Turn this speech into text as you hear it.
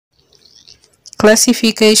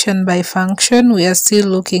Classification by function, we are still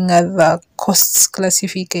looking at the costs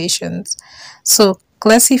classifications. So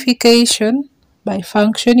classification by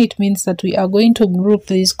function, it means that we are going to group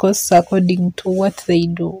these costs according to what they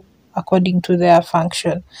do, according to their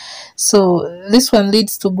function. So this one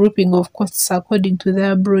leads to grouping of costs according to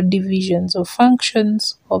their broad divisions of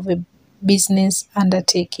functions of a business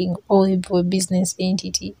undertaking or a business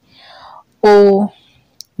entity, or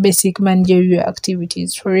basic managerial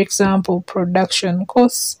activities. For example, production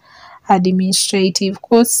costs, administrative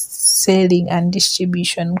costs, selling and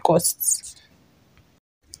distribution costs.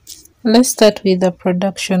 Let's start with the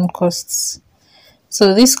production costs.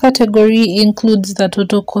 So this category includes the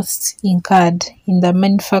total costs incurred in the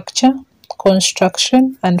manufacture,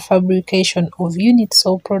 construction and fabrication of units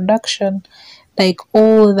of production, like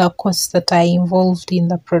all the costs that are involved in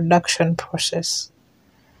the production process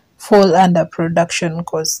fall under production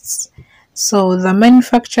costs. So the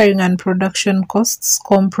manufacturing and production costs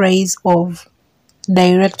comprise of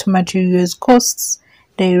direct materials costs,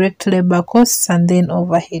 direct labor costs, and then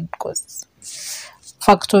overhead costs,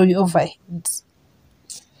 factory overheads.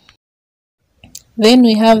 Then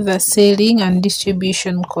we have the selling and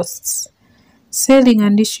distribution costs. Selling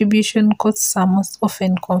and distribution costs are most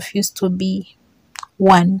often confused to be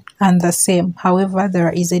one and the same. However,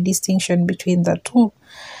 there is a distinction between the two.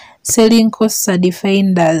 Selling costs are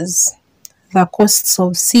defined as the costs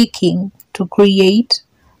of seeking to create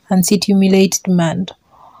and stimulate demand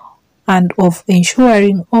and of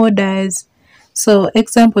ensuring orders. So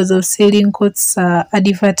examples of selling costs are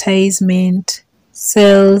advertisement,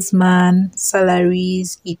 salesman,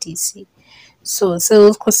 salaries, etc. So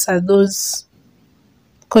sales costs are those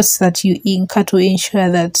costs that you incur to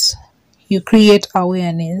ensure that you create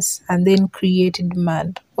awareness and then create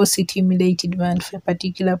demand or stimulate demand for a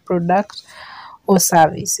particular product or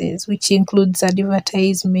services, which includes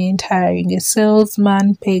advertisement, hiring a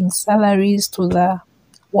salesman, paying salaries to the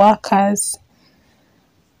workers.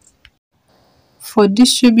 For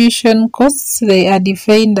distribution costs, they are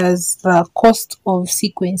defined as the cost of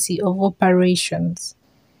sequence of operations,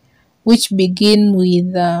 which begin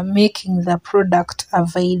with making the product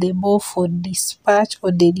available for dispatch or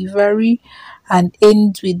delivery and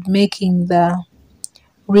ends with making the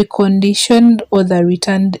reconditioned or the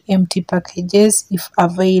returned empty packages if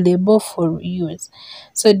available for use.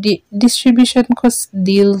 So the distribution cost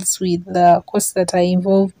deals with the costs that are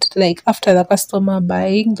involved, like after the customer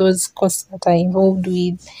buying, those costs that are involved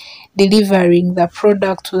with delivering the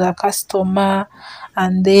product to the customer,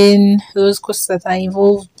 and then those costs that are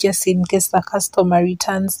involved just in case the customer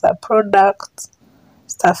returns the product,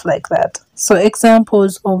 stuff like that. So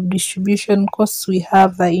examples of distribution costs, we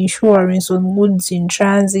have the insurance on goods in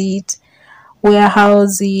transit,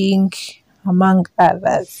 warehousing, among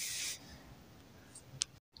others.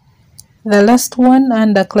 The last one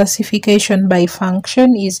under classification by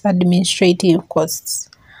function is administrative costs.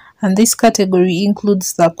 And this category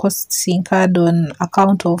includes the costs incurred on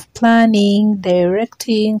account of planning,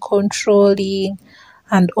 directing, controlling,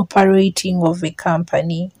 and operating of a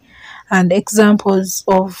company. And examples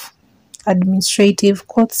of administrative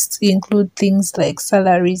costs include things like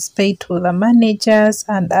salaries paid to the managers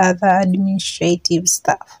and other administrative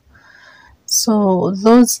staff. So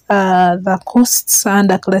those are the costs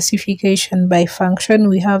under classification by function.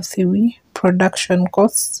 We have three: production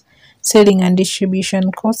costs, selling and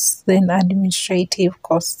distribution costs, then administrative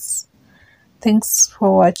costs. Thanks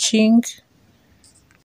for watching.